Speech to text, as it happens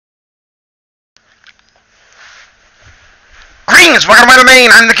Greetings! Welcome to my domain!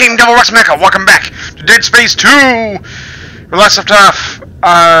 I'm the King Devil Rex Mecha. Welcome back to Dead Space 2! We last left off,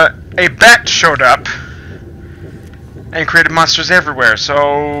 a bat showed up and created monsters everywhere,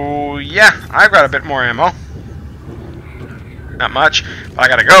 so yeah, I've got a bit more ammo. Not much, but I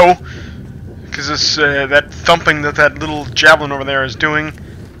gotta go, because this, that thumping that that little javelin over there is doing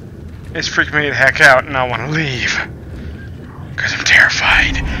is freaking me the heck out, and I want to leave. Because I'm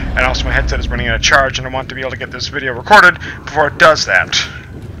terrified. And also my headset is running out of charge, and I want to be able to get this video recorded before it does that.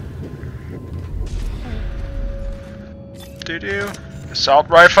 Doo-doo. Assault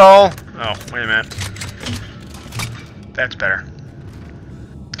rifle. Oh, wait a minute. That's better.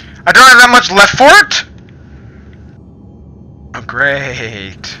 I don't have that much left for it? Oh,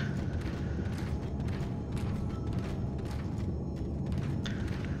 great.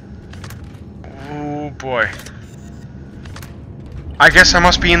 Oh, boy. I guess I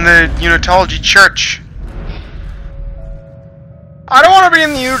must be in the Unitology Church. I don't want to be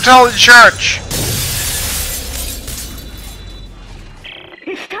in the Unitology Church.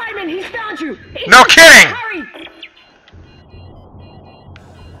 It's Tiedemann, he's found you. No kidding. Hurry.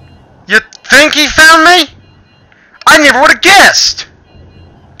 You think he found me? I never would have guessed.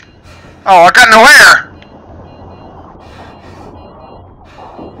 Oh, I got no air.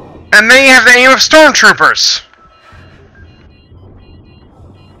 And they have the aim of stormtroopers.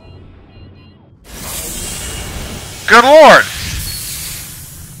 Good lord!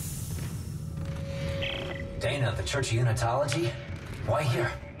 Dana, the Church of Unitology? Why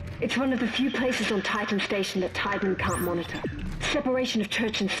here? It's one of the few places on Titan Station that Tiedemann can't monitor. Separation of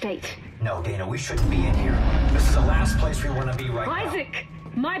church and state. No, Dana, we shouldn't be in here. This is the last place we want to be right now. Isaac!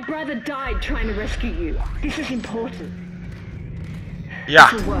 My brother died trying to rescue you. This is important. Yeah.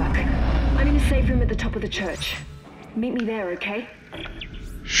 This'll work. I'm in a safe room at the top of the church. Meet me there, okay?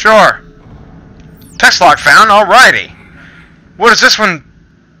 Sure. Text log found, alrighty. What is this one?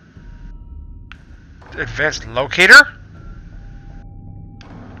 Advanced locator?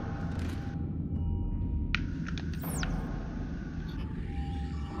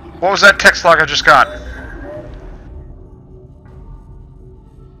 What was that text log I just got?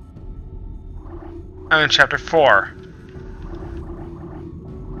 I'm in chapter 4.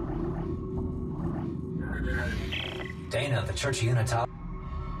 Dana, the Church of Unitology.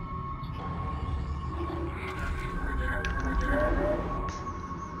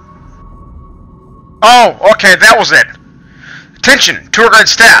 Oh, okay, that was it. Attention, tour guide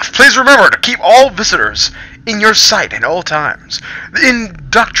staff. Please remember to keep all visitors in your sight at all times. The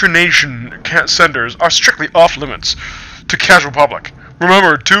indoctrination centers are strictly off limits to casual public.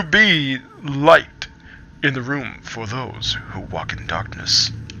 Remember to be light in the room for those who walk in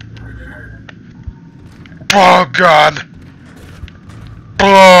darkness. Oh, God. Oh,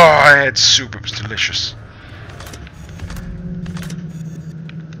 I had soup. It was delicious.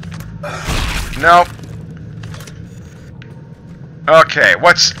 Nope. Okay,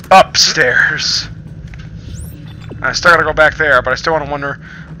 what's upstairs? I still gotta go back there, but I still want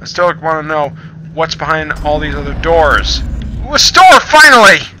to know what's behind all these other doors. Ooh, a store,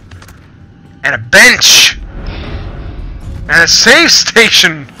 finally! And a bench! And a save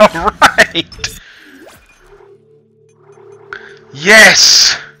station! Alright!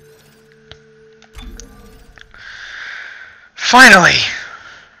 Yes! Finally!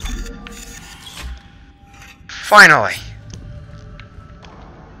 Finally.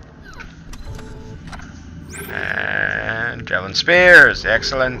 And javelin spears,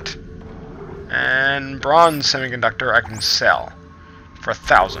 excellent. And bronze semiconductor I can sell for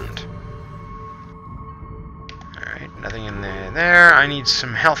 1,000. Alright, nothing in there. I need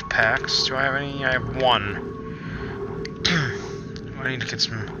some health packs. Do I have any? I have one. I need to get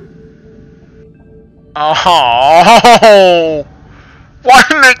some. Oh! Why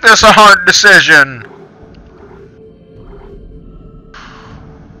make this a hard decision?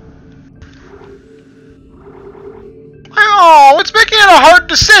 Oh, it's making it a hard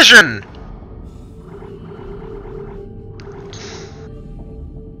decision!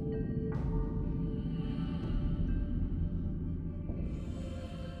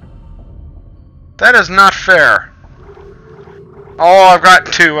 That is not fair. Oh, I've got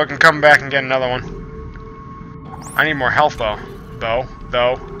 2. I can come back and get another one. I need more health, though.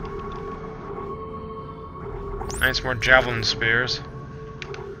 I need some more javelin spears.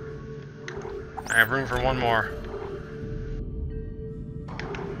 I have room for one more.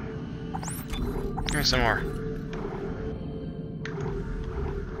 Give me some more.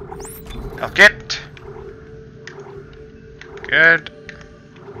 Health kit. Good.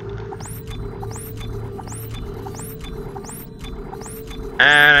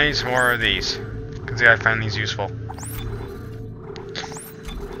 And I need some more of these. Because I find these useful.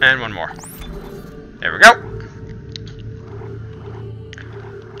 And one more. There we go.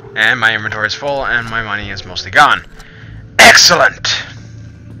 And my inventory is full, and my money is mostly gone. Excellent!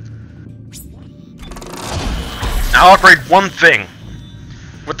 Now I'll upgrade one thing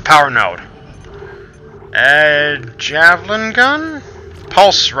with the power node. A javelin gun?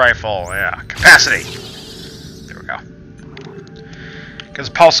 Pulse rifle, yeah. Capacity. There we go. Because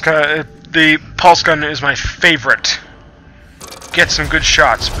the pulse gun is my favorite. Get some good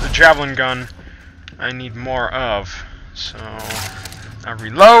shots, but the javelin gun I need more of. So I'll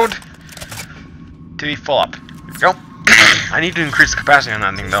reload to be full up. There we go. I need to increase the capacity on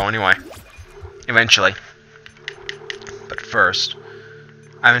that thing though anyway. Eventually. But first,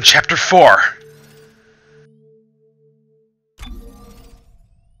 I'm in chapter 4.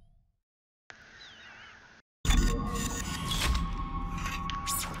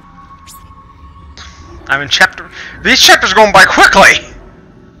 I'm in chapter... These chapters are going by quickly!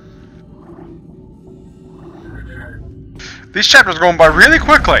 These chapters are going by really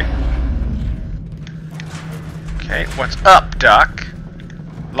quickly. Okay, what's up, Doc?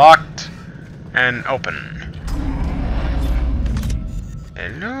 Locked and open.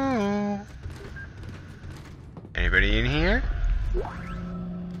 Hello? Anybody in here?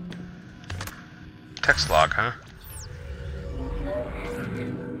 Text log, huh?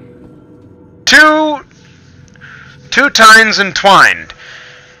 Two tines entwined.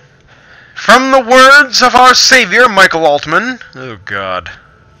 From the words of our savior, Michael Altman. Oh, God.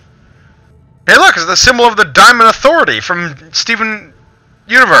 Hey, look, it's the symbol of the Diamond Authority from Steven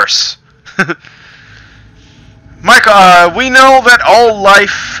Universe. Michael, we know that all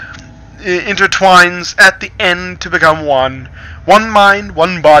life intertwines at the end to become one. One mind,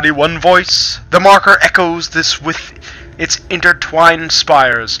 one body, one voice. The marker echoes this with its intertwined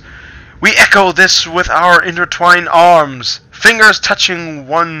spires. We echo this with our intertwined arms, fingers touching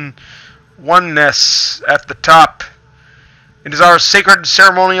oneness at the top. It is our sacred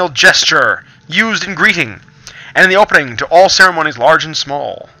ceremonial gesture, used in greeting, and in the opening to all ceremonies large and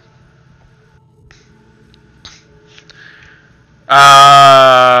small.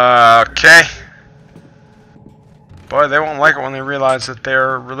 Okay. Boy, they won't like it when they realize that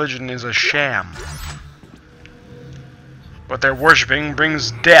their religion is a sham. What they're worshipping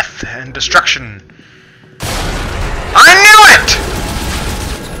brings death and destruction. I knew it!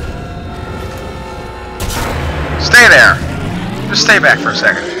 Stay there. Just stay back for a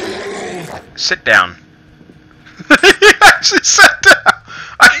second. Sit down. He actually sat down.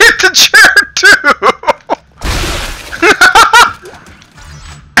 I hit the chair too.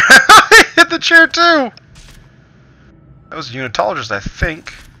 I hit the chair too. That was a unitologist, I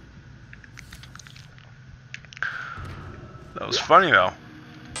think. That was funny though.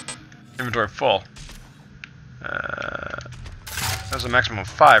 Inventory full. That was a maximum of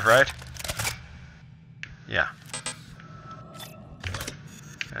 5, right? Yeah.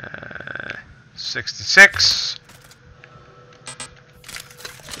 66.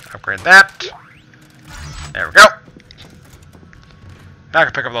 Upgrade that. There we go. Now I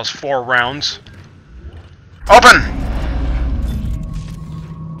can pick up those 4 rounds. Open!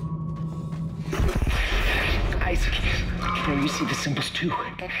 Isaac, you see the symbols too.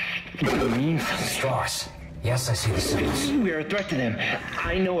 What it means? Straws. Yes, I see the symbols. We are a threat to them.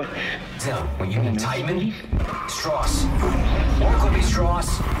 I know it. Tell, when you mean Titan? Straws. Or it could be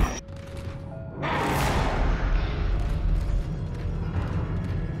Straws.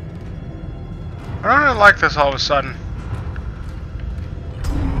 I don't really like this all of a sudden.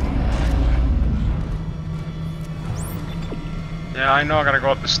 Yeah, I know I gotta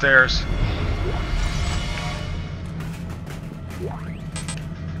go up the stairs.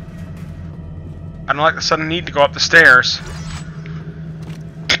 I don't like the sudden need to go up the stairs.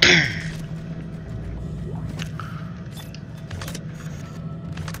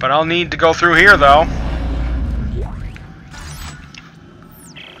 But I'll need to go through here, though.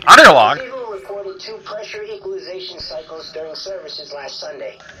 Audio log. People reported 2 pressure equalization cycles during services last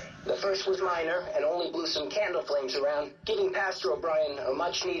Sunday. The first was minor and only blew some candle flames around, giving Pastor O'Brien a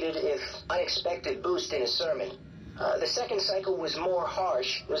much-needed, if unexpected, boost in his sermon. The second cycle was more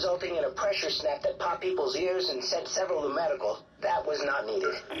harsh, resulting in a pressure snap that popped people's ears and sent several to medical. That was not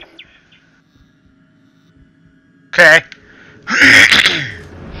needed. Okay.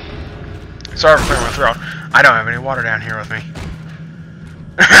 Sorry for clearing my throat. I don't have any water down here with me.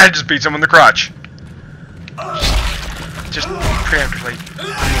 I just beat someone in the crotch. Just preemptively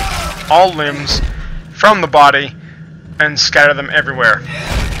remove all limbs from the body and scatter them everywhere.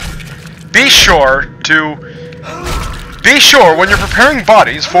 Be sure when you're preparing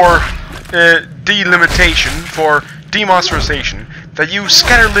bodies for delimitation, for demonsterization, that you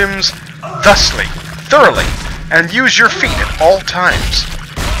scatter limbs thusly, thoroughly, and use your feet at all times.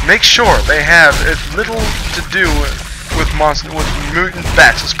 Make sure they have as little to do with mutant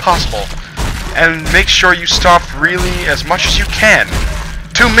bats as possible, and make sure you stop really as much as you can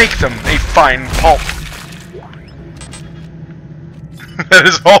to make them a fine pulp. That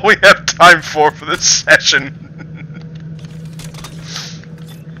is all we have time for this session.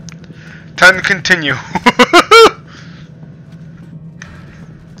 Time to continue.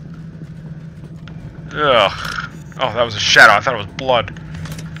 Ugh. Oh, that was a shadow. I thought it was blood.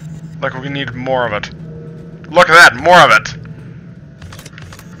 Like we needed more of it. Look at that, more of it.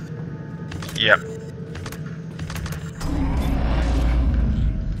 Yep.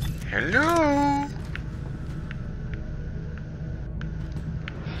 Hello.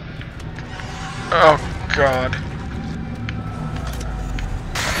 Oh God.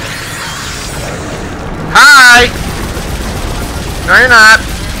 Hi. No, you're not.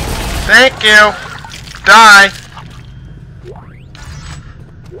 Thank you. Die.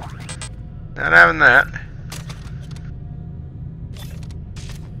 Not having that.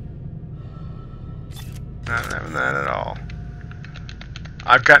 Not having that at all.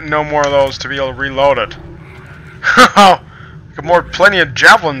 I've got no more of those to be able to reload it. Got plenty of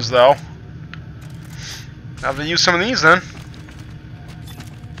javelins though. I'll have to use some of these then.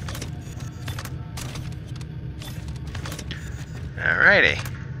 Alrighty.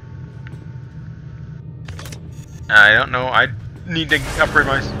 I don't know. I need to upgrade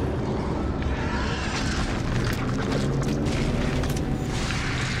my.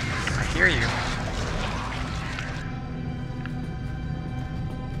 I hear you.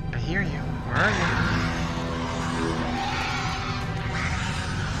 I hear you. Where are you?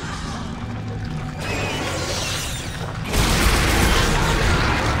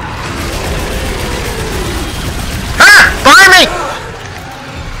 Ah! Behind me!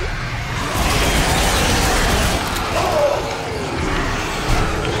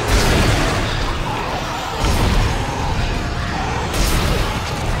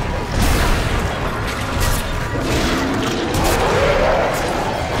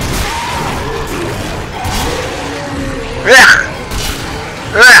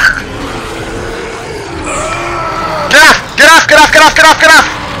 Get off!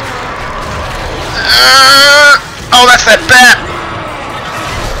 Oh, that's that bat!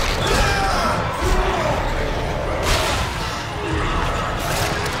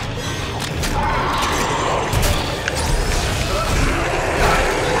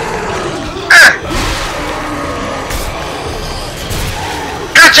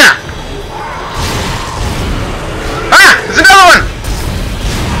 Gotcha! Ah! There's another one!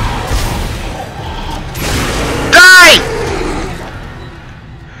 Die!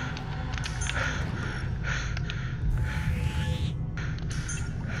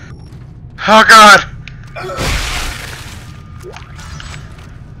 Oh God!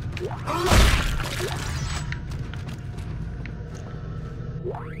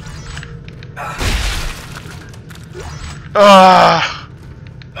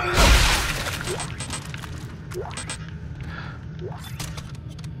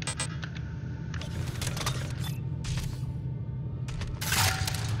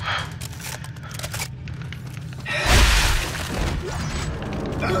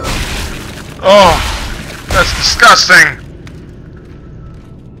 Oh, that's disgusting.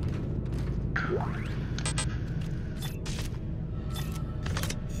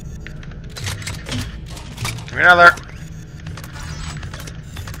 Give me another.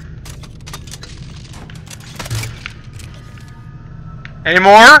 Any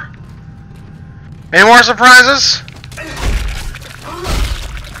more? Any more surprises?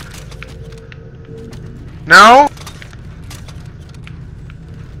 No?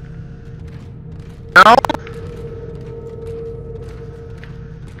 No?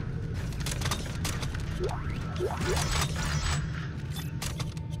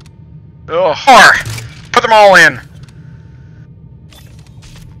 Ugh, horror! Put them all in!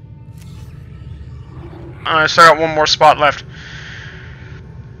 I still got one more spot left.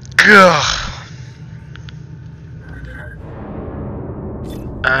 Ugh.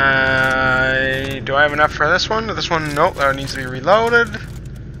 Do I have enough for this one? This one, nope, that needs to be reloaded.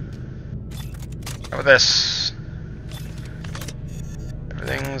 How about this?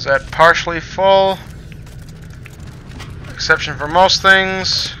 Everything's at partially full. Exception for most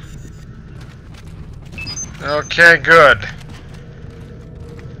things. Okay, good.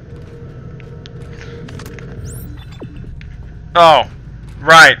 Oh,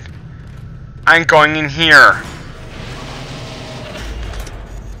 right. I'm going in here.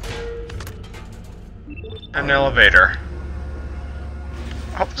 An elevator.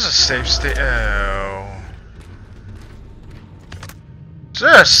 hope there's a safe station. Oh. Is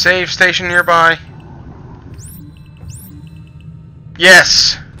there a save station nearby?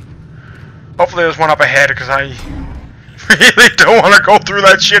 Yes! Hopefully there's one up ahead, because I really don't want to go through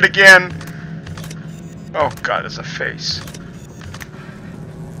that shit again. Oh god, there's a face.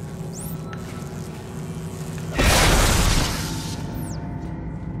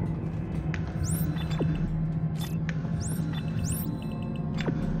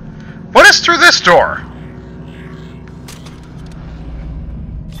 What is through this door?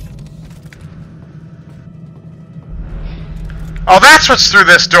 Oh, that's what's through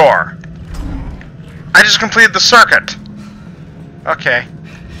this door. I just completed the circuit. Okay.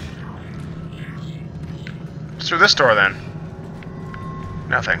 What's through this door then?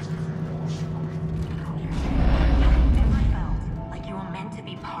 Nothing. Ever felt like you were meant to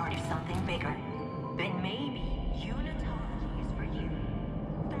be part of something bigger? Then maybe Unitology is for you.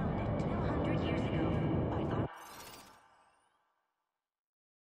 Founded 200 years ago by the...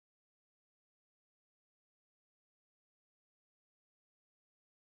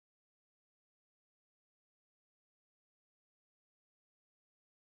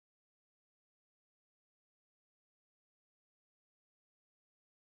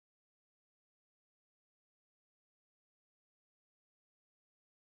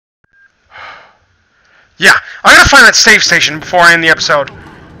 Yeah, I'm gonna find that save station before I end the episode.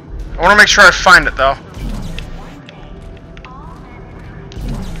 I want to make sure I find it though.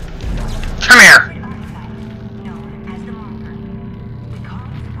 Come here.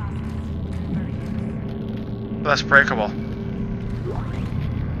 That's breakable.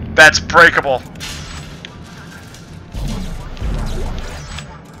 That's breakable.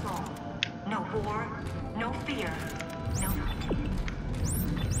 No war, no fear, no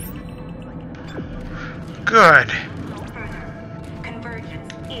Good. further.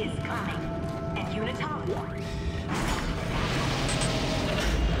 Convergence is coming. And Unitology.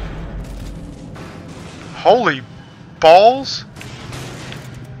 Holy balls.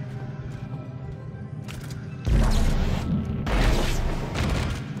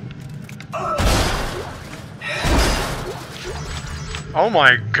 Oh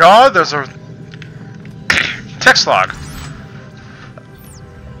my god, there's a text log.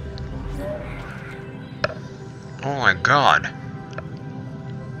 Oh my god.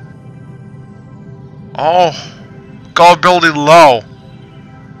 Oh, gullibility low.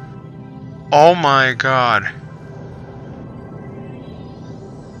 Oh my god.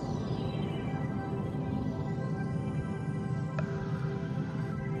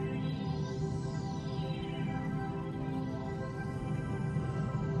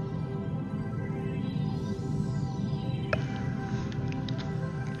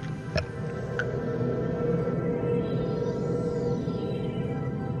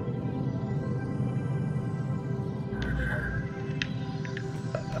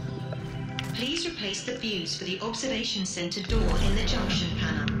 Please replace the fuse for the observation center door in the junction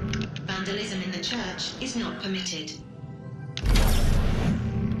panel. Vandalism in the church is not permitted.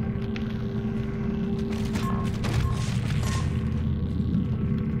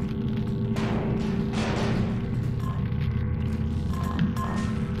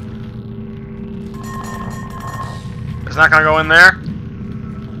 It's not gonna go in there?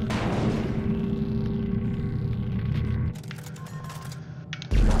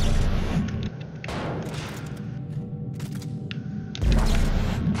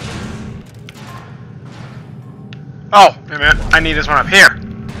 Oh, wait a minute. I need this one up here.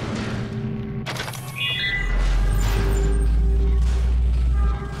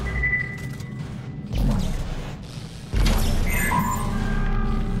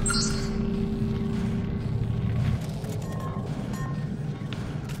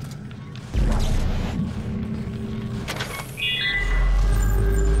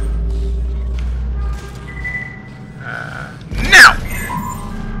 Now!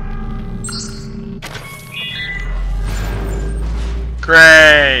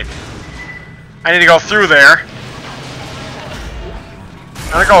 Great. I need to go through there.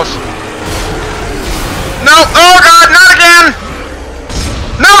 And it goes. No! Oh god, not again!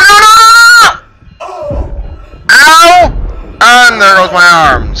 No, no, no, no, no! Ow! And there goes my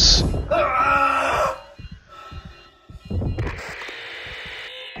arms.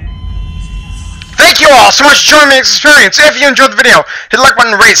 Thank you all so much for joining me in this experience. If you enjoyed the video, hit the like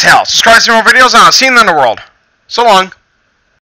button and raise hell. Subscribe to see more videos and I'll see you in the underworld. So long.